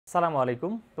সালামু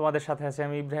আলাইকুম। তোমাদের সাথে আছি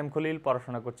আমি ইব্রাহিম খলিল,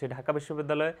 পড়াশোনা করছি ঢাকা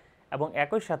বিশ্ববিদ্যালয়ে এবং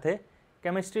একই সাথে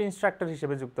কেমিস্ট্রি ইনস্ট্রাক্টর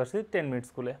হিসেবে যুক্ত আছি 10 মিনিট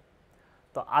স্কুলে।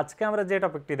 তো আজকে আমরা যে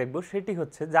টপিকটি দেখব সেটি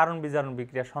হচ্ছে জারণ বিজারণ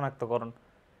বিক্রিয়া শনাক্তকরণ।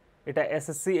 এটা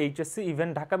এসএসসি, এইচএসসি, ইভেন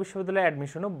ঢাকা বিশ্ববিদ্যালয়ে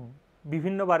অ্যাডমিশনও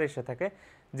বিভিন্নবার এসে থাকে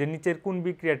যে নিচের কোন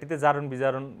বিক্রিয়াটিতে জারণ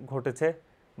বিজারণ ঘটেছে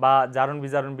বা জারণ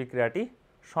বিজারণ বিক্রিয়াটি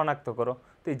শনাক্ত করো।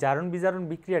 তো এই জারণ বিজারণ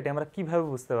বিক্রিয়াটি আমরা কিভাবে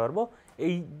বুঝতে পারবো?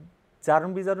 এই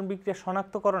জারণ বিজারণ বিক্রিয়া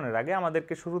শনাক্তকরণের আগে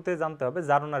আমাদেরকে শুরুতে জানতে হবে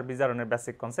জারণ আর বিজারণের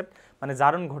বেসিক কনসেপ্ট, মানে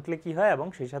জারণ ঘটলে কি হয় এবং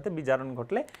সেই সাথে বিজারণ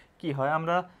ঘটলে কি হয়।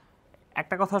 আমরা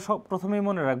একটা কথা প্রথমেই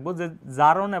মনে রাখবো যে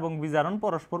জারণ এবং বিজারণ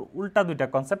পরস্পর উল্টা দুইটা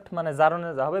কনসেপ্ট, মানে জারণে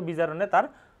যা হবে বিজারণে তার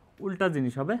উল্টা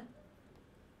জিনিস হবে।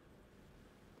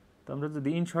 তো আমরা যদি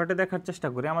ইন শর্টে দেখার চেষ্টা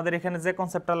করি, আমাদের এখানে যে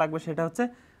কনসেপ্টটা লাগবে সেটা হচ্ছে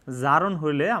জারণ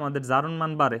হইলে আমাদের জারণ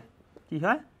মান বাড়ে। কি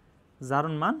হয়?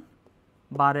 জারণ মান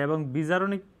বাড়ে। এবং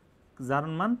বিজারণে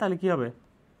জারণ মান তাহলে কি হবে?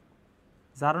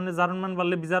 জারণে জারণ মান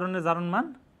বাড়লে বিজারণে জারণ মান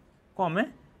কমে।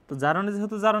 তো জারণে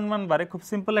যেহেতু জারণ মান বাড়ে, খুব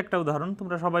সিম্পল একটা উদাহরণ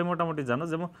তোমরা সবাই মোটামুটি জানো,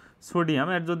 যেমন সোডিয়াম,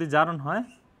 এর যদি জারণ হয়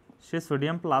সে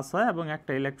সোডিয়াম প্লাস হয় এবং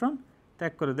একটা ইলেকট্রন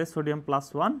ত্যাগ করে দেয়, সোডিয়াম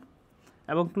 +1।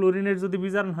 এবং ক্লোরিনের যদি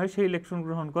বিজারণ হয় সেই ইলেকট্রন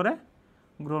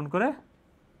গ্রহণ করে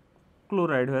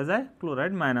ক্লোরাইড হয়ে যায়,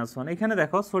 ক্লোরাইড -1। এখানে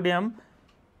দেখো সোডিয়াম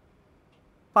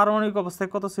পারমাণবিক অবস্থায়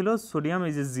কত ছিল? সোডিয়াম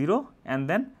এই যে 0, অ্যান্ড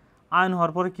দেন আয়ন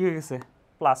হওয়ার পরে কী হয়ে গেছে?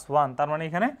 +1। তার মানে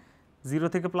এখানে 0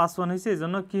 থেকে +1 হয়েছে, এই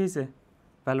জন্য কী হয়েছে?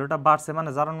 ভ্যালুটা বাড়ছে, মানে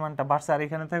জারণ মানটা বাড়ছে। আর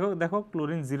এখানে দেখো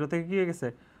ক্লোরিন 0 থেকে কী হয়ে গেছে?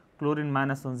 ক্লোরিন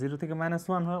 -1। 0 থেকে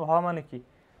 -1 হওয়া মানে কি?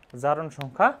 জারণ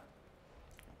সংখ্যা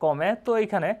কমে। তো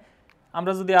এইখানে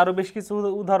আমরা যদি আরও বেশ কিছু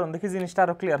উদাহরণ দেখি জিনিসটা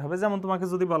আরও ক্লিয়ার হবে। যেমন তোমাকে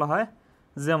যদি বলা হয়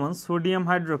যেমন সোডিয়াম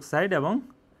হাইড্রোক্সাইড এবং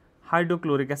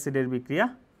হাইড্রোক্লোরিক অ্যাসিডের বিক্রিয়া,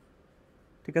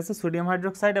 ঠিক আছে? সোডিয়াম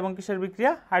হাইড্রোক্সাইড এবং কিসের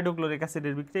বিক্রিয়া? হাইড্রোক্লোরিক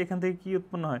অ্যাসিডের বিক্রিয়া। এখান থেকে কী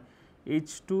উৎপন্ন হয়?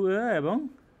 H2O এবং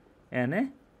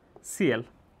NaCl।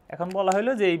 এখন বলা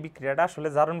হলো যে এই বিক্রিয়াটা আসলে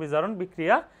জারণ বিজারণ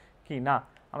বিক্রিয়া কি না।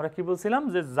 আমরা কি বলছিলাম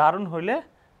যে জারণ হইলে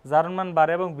জারণ মান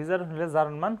বাড়ে এবং বিজারণ হলে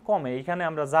জারণ মান কমে। এখানে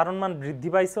আমরা জারণ মান বৃদ্ধি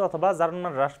পাইছে অথবা জারণ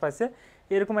মান হ্রাস পাইছে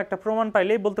এরকম একটা প্রমাণ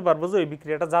পাইলেই বলতে পারবো যে ওই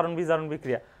বিক্রিয়াটা জারণ বিজারণ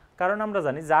বিক্রিয়া। কারণ আমরা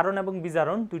জানি জারণ এবং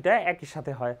বিজারণ দুইটা একই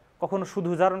সাথে হয়, কখনো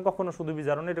শুধু জারণ কখনো শুধু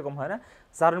বিজারণ এরকম হয় না।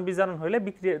 জারণ বিজারণ হইলে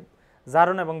বিক্রিয়া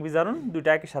জারণ এবং বিজারণ দুইটা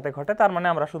একই সাথে ঘটে। তার মানে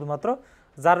আমরা শুধুমাত্র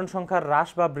জারণ সংখ্যার হ্রাস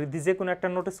বা বৃদ্ধি যে কোনো একটা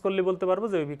নোটিস করলে বলতে পারবো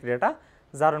যে ওই বিক্রিয়াটা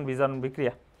জারণ বিজারণ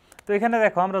বিক্রিয়া। তো এখানে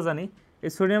দেখো আমরা জানি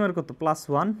এই সোডিয়ামের কত?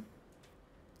 +1,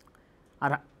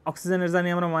 আর অক্সিজেনের জানি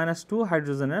আমরা -2,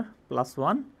 হাইড্রোজেনের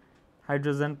 +1,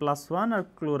 হাইড্রোজেন +1 আর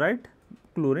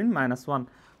ক্লোরিন -1।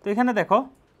 তো এখানে দেখো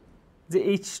যে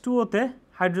H2O-তে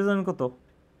হাইড্রোজেন কত?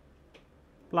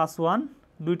 +1,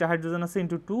 দুইটা হাইড্রোজেন আছে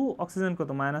ইন্টু 2, অক্সিজেন কত?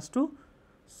 -2,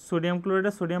 সোডিয়াম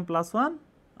ক্লোরাইডে সোডিয়াম +1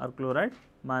 আর ক্লোরাইড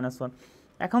 -1।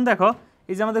 এখন দেখো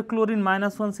এই যে আমাদের ক্লোরিন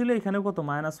 -1 ছিল, এখানেও কত?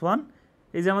 -1।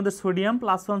 এই যে আমাদের সোডিয়াম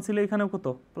 +1 ছিল, এখানেও কত?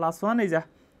 +1। এই যে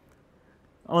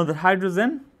আমাদের হাইড্রোজেন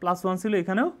 +1 ছিল,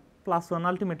 এখানেও +1।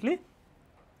 আলটিমেটলি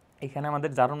এখানে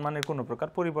আমাদের জারণ মানের কোনো প্রকার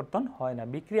পরিবর্তন হয় না।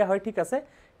 বিক্রিয়া হয় ঠিক আছে,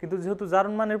 কিন্তু যেহেতু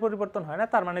জারণ মানের পরিবর্তন হয় না,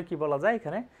 তার মানে কি বলা যায়?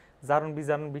 এখানে জারণ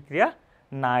বিজারণ বিক্রিয়া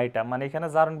না, এটা মানে এখানে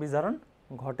জারণ বিজারণ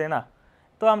ঘটে না।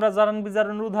 তো আমরা জারণ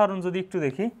বিজারণের উদাহরণ যদি একটু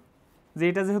দেখি, যে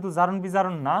এটা যেহেতু জারণ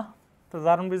বিজারণ না, তো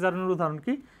জারণ বিজারণের উদাহরণ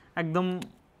কি? একদম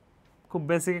খুব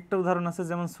বেসিক একটা উদাহরণ আছে,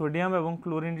 যেমন সোডিয়াম এবং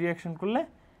ক্লোরিন রিঅ্যাকশন করলে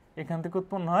এখান থেকে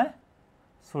উৎপন্ন হয়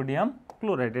সোডিয়াম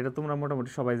ক্লোরাইড। এটা তোমরা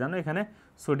মোটামুটি সবাই জানো। এখানে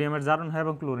সোডিয়ামের জারণ হয়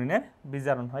এবং ক্লোরিনের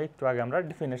বিজারণ হয়, একটু আগে আমরা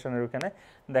ডেফিনেশনের ওখানে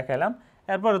দেখালাম।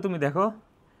 এরপরে তুমি দেখো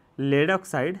লেড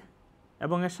অক্সাইড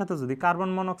এবং এর সাথে যদি কার্বন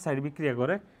মনোক্সাইড বিক্রিয়া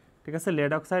করে, ঠিক আছে?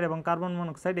 লেড অক্সাইড এবং কার্বন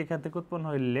মনোক্সাইড, এখান থেকে উৎপন্ন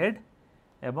হয় লেড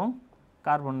এবং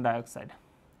কার্বন ডাইঅক্সাইড।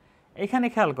 এখানে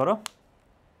খেয়াল করো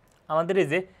আমাদের এই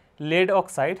যে লেড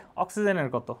অক্সাইড, অক্সিজেনের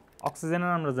কত?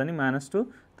 অক্সিজেনের আমরা জানি -2,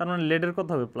 তার মানে লেডের কত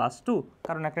হবে? +2,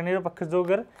 কারণ একটা নিরপেক্ষ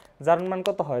যৌগের জারণ মান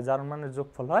কত হয়? জারণ মানের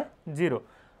যোগফল হয় 0।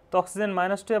 তো অক্সিজেন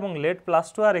 -2 এবং লেড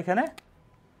 +2, আর এখানে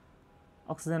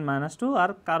অক্সিজেন -2 আর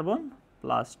কার্বন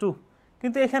 +2।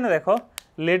 কিন্তু এখানে দেখো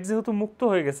লেড যেহেতু মুক্ত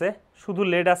হয়ে গেছে, শুধু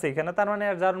লেড আছে এখানে, তার মানে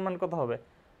এর জারণ মান কত হবে?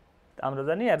 আমরা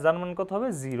জানি এর জারণ মান কত হবে?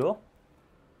 0।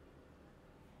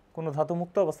 কোনো ধাতু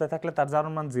মুক্ত অবস্থায় থাকলে তার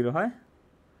জারণ মান 0 হয়।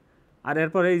 আর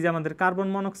এরপরে এই যে আমাদের কার্বন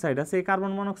মনোক্সাইড আছে, এই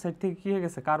কার্বন মনোক্সাইড থেকে কী হয়ে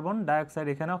গেছে? Carbon dioxide.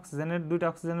 এখানে অক্সিজেনের দুইটা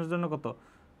অক্সিজেনের জন্য কত?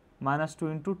 -2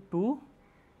 × 2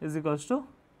 =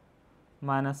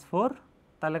 -4,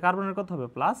 তাহলে কার্বনের কত হবে?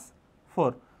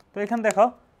 +4। তো এখানে দেখো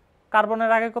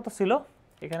কার্বনের আগে কত ছিল?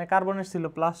 এখানে কার্বনের ছিল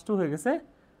 +2, হয়ে গেছে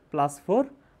 +4।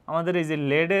 আমাদের এই যে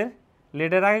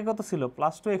লেডের আগে কত ছিল?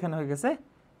 +2, এখানে হয়ে গেছে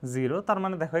 0। তার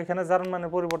মানে দেখো এখানে জারণ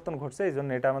মানের পরিবর্তন ঘটছে, এই জন্য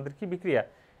এটা আমাদের কি বিক্রিয়া?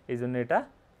 এই জন্য এটা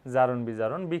জারণ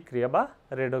বিজারণ বিক্রিয়া বা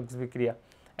রেডক্স বিক্রিয়া।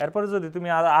 এরপরে যদি তুমি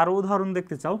আরও উদাহরণ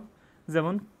দেখতে চাও,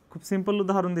 যেমন খুব সিম্পল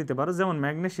উদাহরণ দিতে পারো, যেমন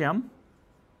ম্যাগনেসিয়াম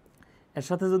এর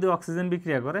সাথে যদি অক্সিজেন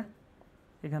বিক্রিয়া করে,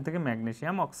 এখান থেকে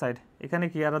ম্যাগনেসিয়াম অক্সাইড, এখানে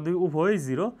কি আর দুই উভয়ই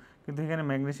 0, কিন্তু এখানে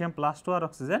ম্যাগনেসিয়াম +2 আর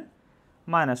অক্সিজেন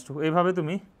 -2। এইভাবে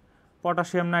তুমি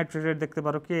পটাশিয়াম নাইট্রেট দেখতে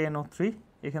পারো KNO3,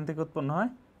 এখান থেকে উৎপন্ন হয়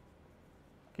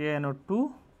KNO2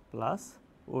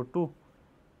 + O2।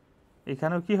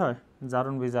 এখানেও কি হয়,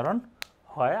 জারণ বিজারণ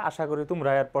হয়। আশা করি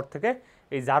তোমরা এরপর থেকে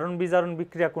এই জারণ বিজারণ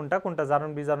বিক্রিয়া কোনটা কোনটা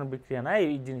জারণ বিজারণ বিক্রিয়া না,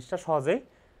 এই জিনিসটা সহজেই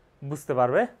বুঝতে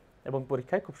পারবে এবং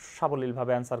পরীক্ষায় খুব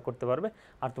সাবলীলভাবে অ্যান্সার করতে পারবে।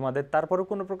 আর তোমাদের তারপরেও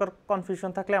কোনো প্রকার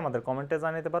কনফিউশন থাকলে আমাদের কমেন্টে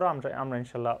জানাতে পারো, আমরা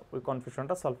ইনশাল্লাহ ওই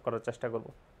কনফিউশনটা সলভ করার চেষ্টা করব।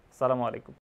 আসসালামু আলাইকুম।